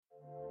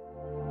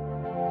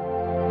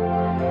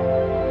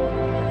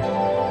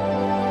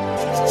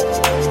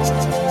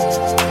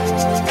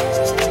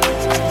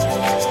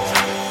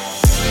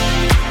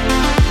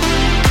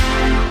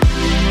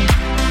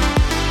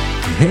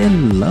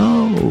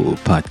Hello,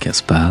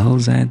 podcast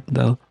pals, and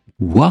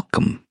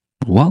welcome.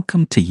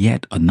 Welcome to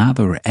yet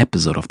another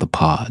episode of the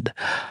pod.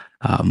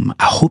 I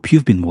hope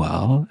you've been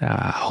well.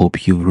 I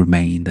hope you've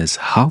remained as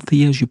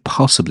healthy as you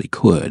possibly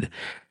could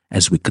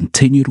as we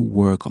continue to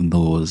work on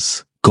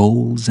those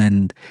goals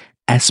and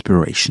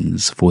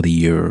aspirations for the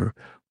year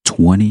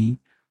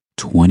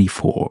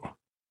 2024.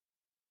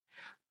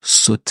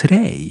 So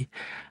today,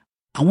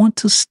 I want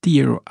to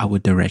steer our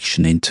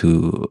direction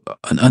into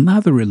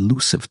another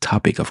elusive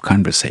topic of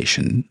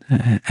conversation,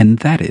 and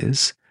that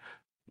is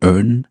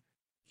earn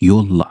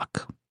your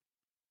luck.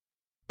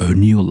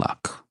 Earn your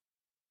luck.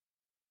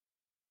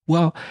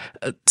 Well,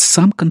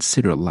 some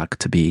consider luck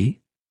to be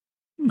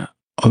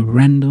a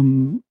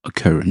random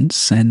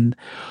occurrence, and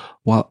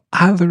while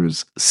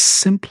others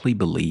simply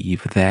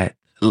believe that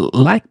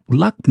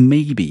luck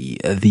may be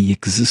the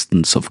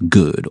existence of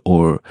good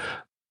or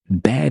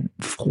bad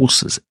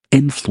forces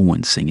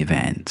influencing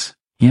events.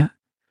 Yeah.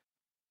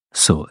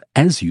 So,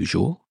 as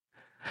usual,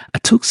 I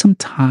took some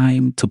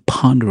time to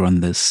ponder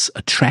on this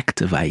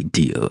attractive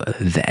idea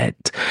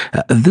that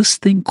this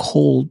thing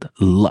called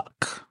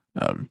luck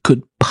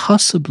could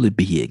possibly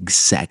be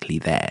exactly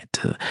that.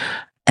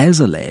 As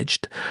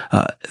alleged,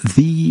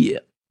 the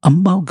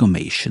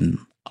amalgamation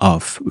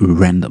of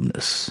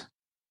randomness.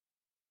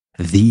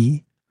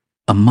 The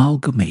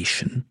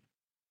amalgamation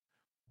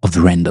of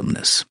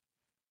randomness.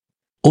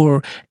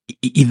 Or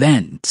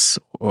events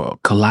or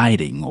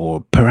colliding,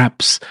 or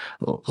perhaps,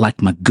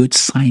 like my good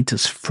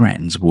scientist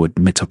friends would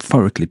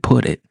metaphorically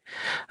put it,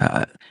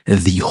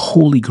 the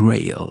holy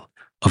grail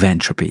of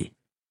entropy.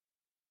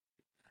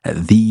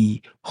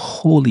 The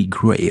holy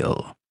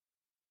grail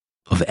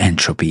of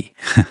entropy.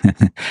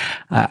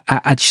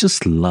 I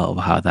just love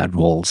how that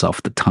rolls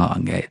off the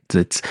tongue.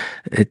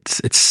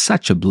 It's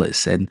such a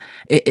bliss, and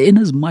in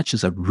as much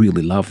as I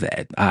really love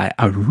that,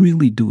 I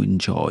really do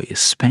enjoy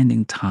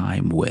spending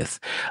time with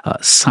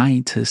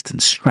scientists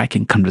and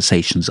striking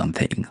conversations on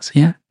things.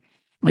 Yeah,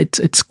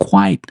 it's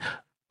quite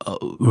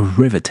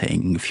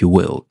riveting, if you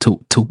will,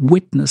 to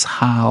witness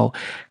how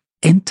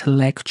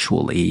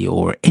intellectually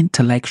or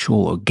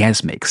intellectual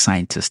orgasmic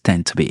scientists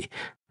tend to be.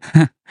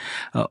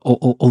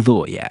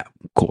 Although, yeah,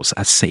 of course,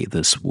 I say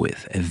this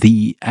with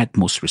the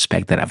utmost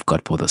respect that I've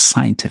got for the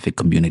scientific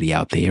community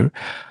out there.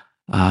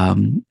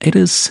 It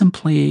is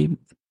simply,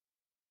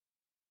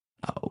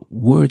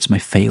 words may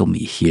fail me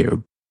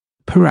here.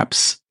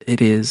 Perhaps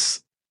it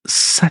is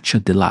such a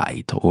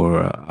delight or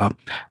a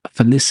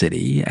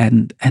felicity,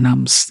 and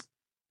I'm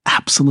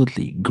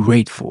absolutely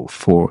grateful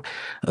for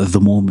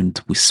the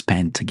moment we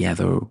spend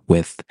together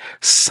with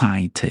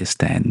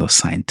scientists and the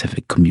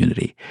scientific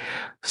community.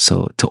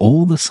 So, to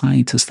all the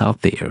scientists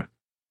out there,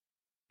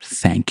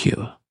 thank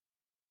you.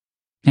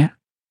 Yeah.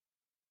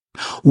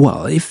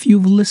 Well, if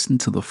you've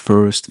listened to the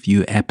first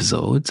few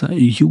episodes,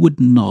 you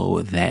would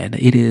know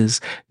that it is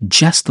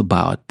just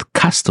about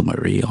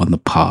customary on the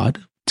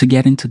pod to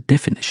get into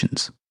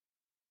definitions.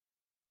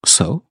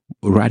 So,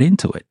 right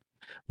into it.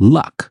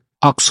 Luck,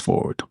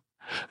 Oxford.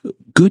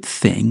 Good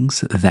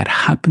things that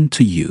happen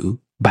to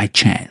you by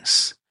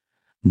chance,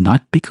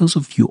 not because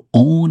of your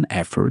own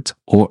effort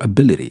or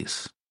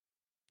abilities.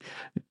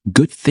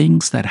 Good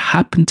things that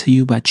happen to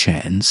you by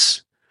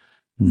chance,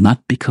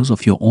 not because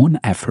of your own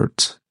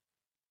effort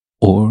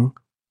or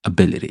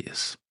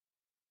abilities.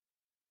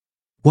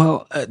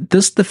 Well,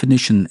 this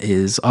definition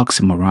is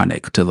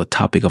oxymoronic to the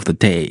topic of the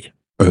day,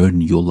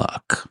 earn your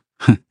luck.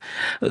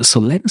 So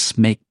let's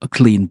make a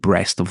clean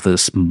breast of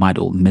this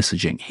muddled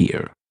messaging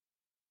here.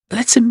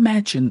 Let's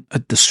imagine a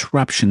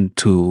disruption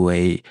to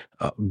a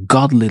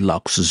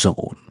Goldilocks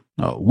zone,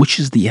 which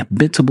is the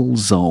habitable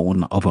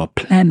zone of our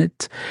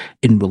planet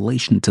in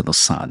relation to the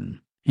sun,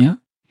 yeah,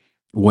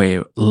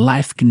 where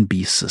life can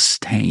be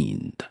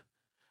sustained.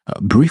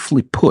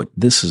 Briefly put,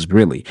 this is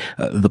really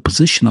the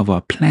position of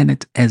our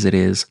planet as it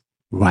is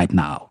right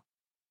now.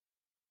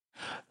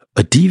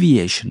 A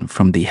deviation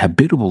from the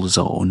habitable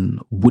zone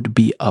would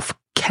be a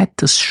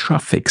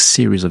catastrophic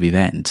series of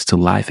events to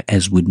life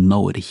as we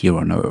know it here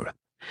on Earth.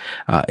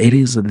 It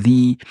is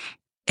the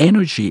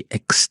energy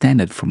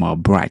extended from our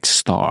bright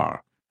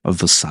star of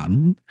the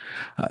sun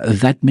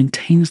that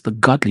maintains the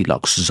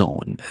Goldilocks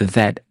zone,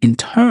 that in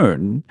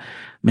turn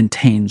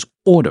maintains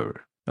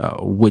order,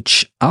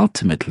 which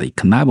ultimately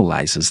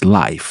cannibalizes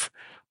life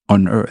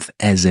on Earth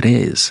as it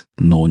is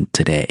known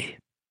today.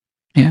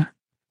 Yeah.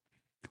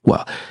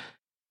 Well,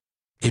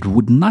 it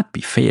would not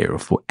be fair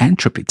for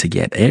entropy to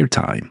get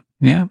airtime,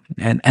 yeah,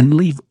 and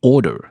leave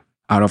order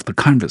out of the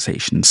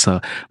conversation.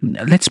 So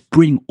let's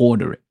bring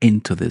order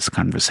into this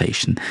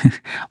conversation,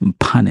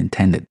 pun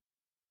intended.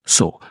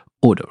 So,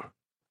 order,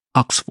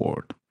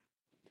 Oxford.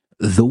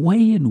 The way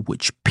in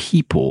which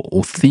people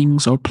or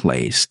things are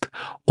placed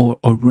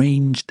or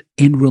arranged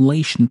in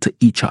relation to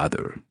each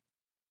other.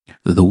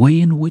 The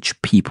way in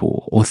which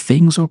people or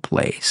things are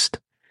placed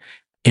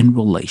in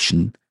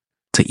relation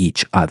to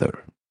each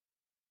other.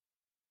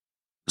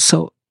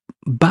 So,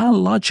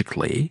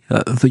 biologically,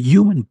 the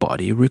human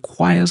body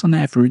requires on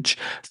average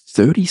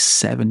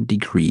 37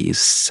 degrees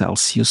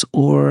Celsius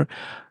or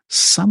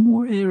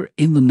somewhere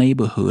in the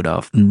neighborhood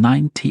of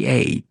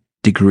 98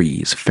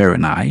 degrees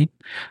Fahrenheit,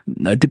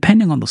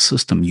 depending on the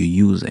system you're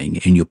using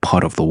in your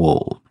part of the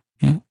world.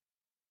 Yeah?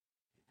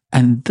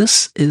 And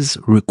this is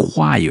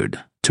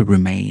required to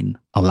remain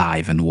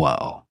alive and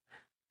well.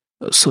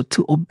 So,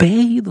 to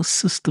obey the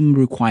system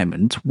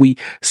requirement, we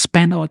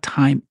spend our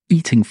time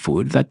eating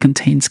food that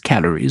contains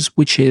calories,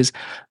 which is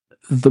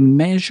the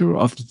measure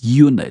of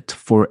unit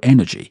for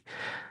energy.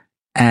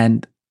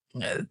 And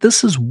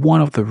this is one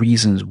of the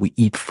reasons we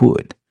eat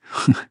food.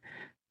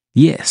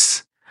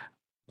 Yes,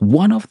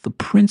 one of the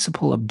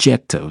principal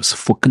objectives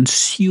for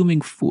consuming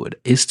food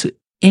is to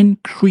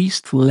increase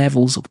the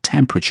levels of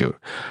temperature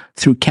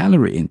through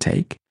calorie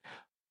intake,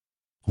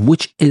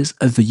 which is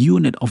the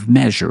unit of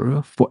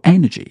measure for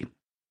energy.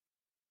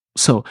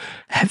 So,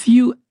 have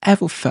you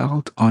ever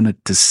felt on a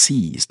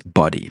deceased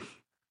body?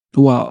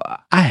 Well,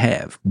 I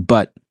have,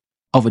 but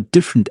of a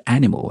different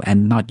animal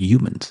and not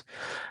humans.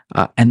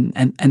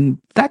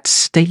 And that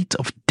state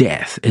of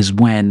death is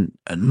when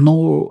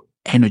no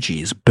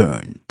energy is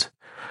burned.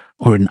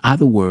 Or, in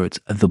other words,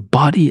 the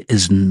body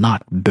is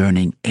not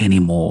burning any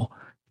more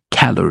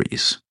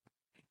calories.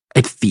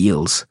 It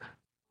feels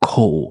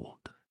cold.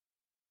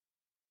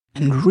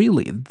 And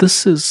really,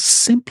 this is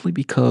simply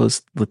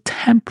because the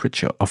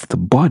temperature of the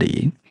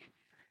body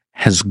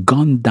has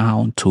gone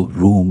down to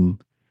room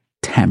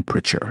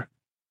temperature.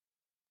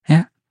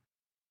 Yeah?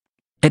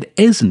 It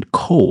isn't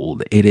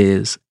cold, it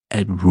is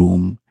at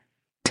room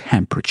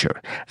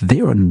temperature.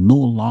 There are no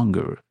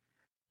longer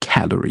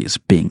calories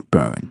being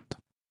burned.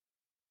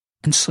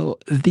 And so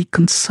the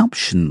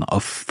consumption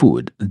of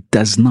food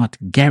does not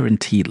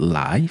guarantee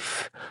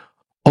life,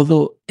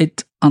 although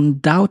it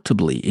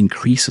undoubtedly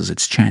increases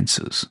its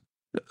chances.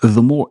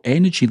 The more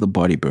energy the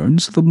body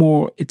burns, the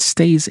more it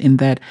stays in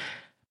that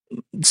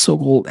so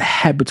called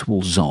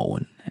habitable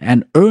zone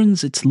and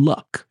earns its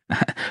luck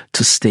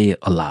to stay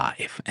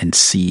alive and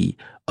see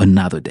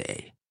another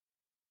day.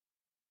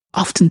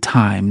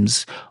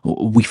 Oftentimes,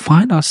 we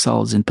find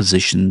ourselves in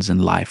positions in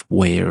life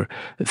where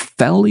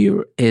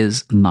failure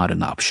is not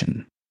an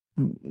option.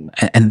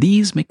 And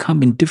these may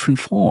come in different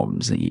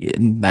forms.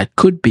 That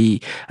could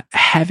be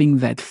having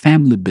that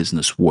family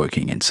business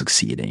working and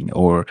succeeding,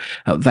 or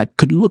that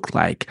could look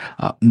like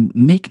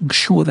making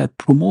sure that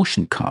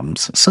promotion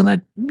comes so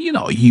that,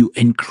 you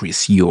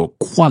increase your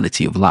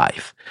quality of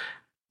life.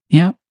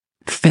 Yeah,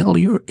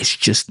 failure is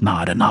just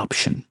not an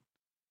option.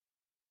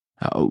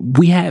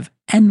 We have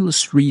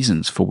endless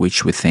reasons for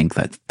which we think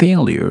that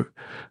failure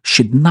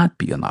should not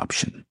be an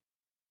option.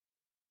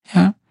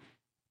 Yeah,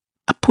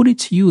 I put it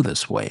to you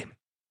this way.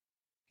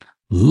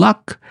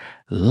 Luck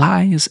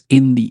lies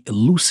in the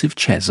elusive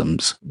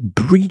chasms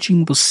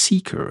bridging the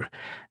seeker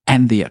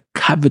and their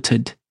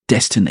coveted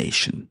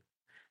destination,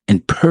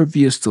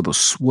 impervious to the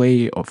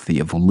sway of the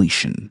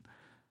evolution.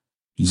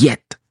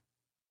 Yet,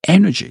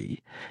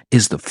 energy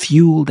is the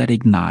fuel that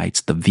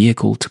ignites the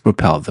vehicle to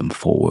propel them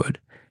forward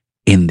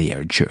in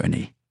their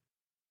journey.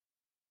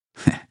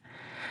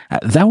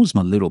 That was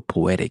my little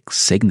poetic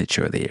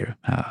signature there.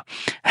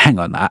 Hang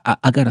on,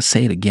 I gotta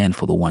say it again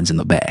for the ones in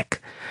the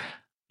back.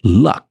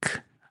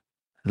 Luck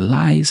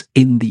lies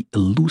in the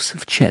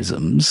elusive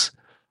chasms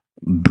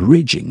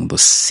bridging the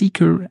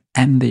seeker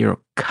and their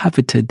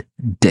coveted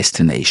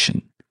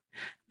destination,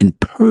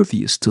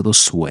 impervious to the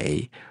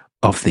sway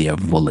of their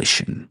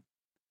volition.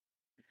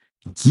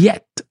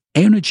 Yet,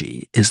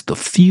 energy is the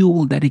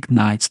fuel that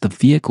ignites the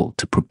vehicle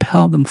to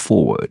propel them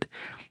forward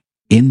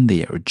in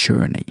their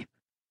journey.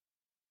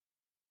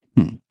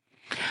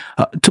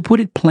 To put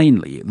it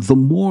plainly, the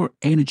more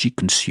energy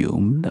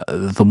consumed,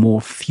 the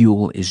more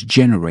fuel is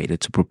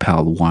generated to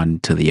propel one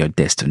to their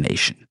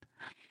destination.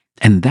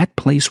 And that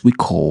place we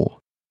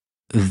call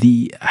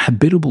the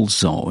habitable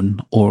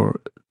zone,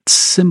 or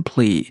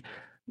simply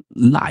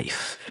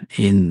life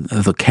in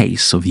the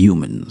case of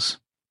humans.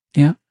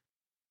 Yeah?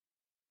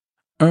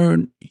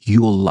 Earn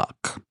your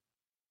luck.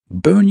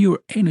 Burn your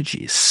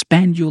energy.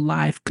 Spend your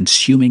life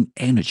consuming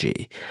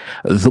energy.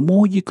 The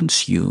more you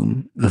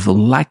consume, the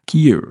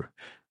luckier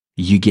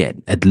you get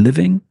at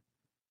living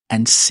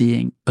and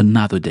seeing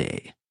another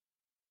day.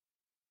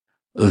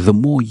 The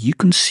more you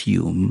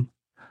consume,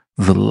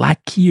 the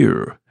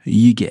luckier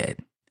you get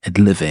at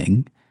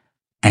living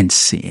and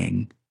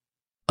seeing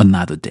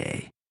another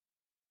day.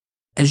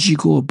 As you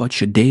go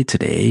about your day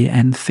today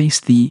and face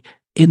the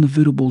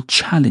inevitable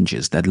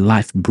challenges that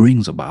life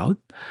brings about,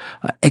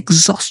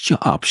 exhaust your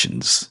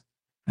options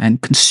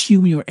and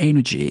consume your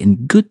energy.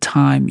 In good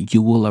time,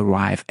 you will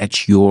arrive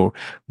at your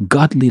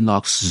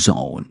Goldilocks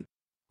zone,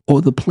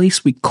 or the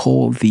place we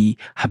call the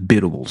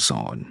habitable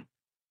zone.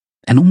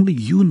 And only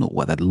you know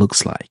what that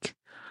looks like.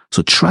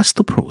 So trust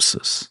the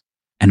process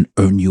and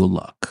earn your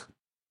luck.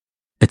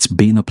 It's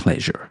been a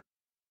pleasure.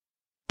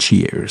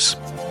 Cheers.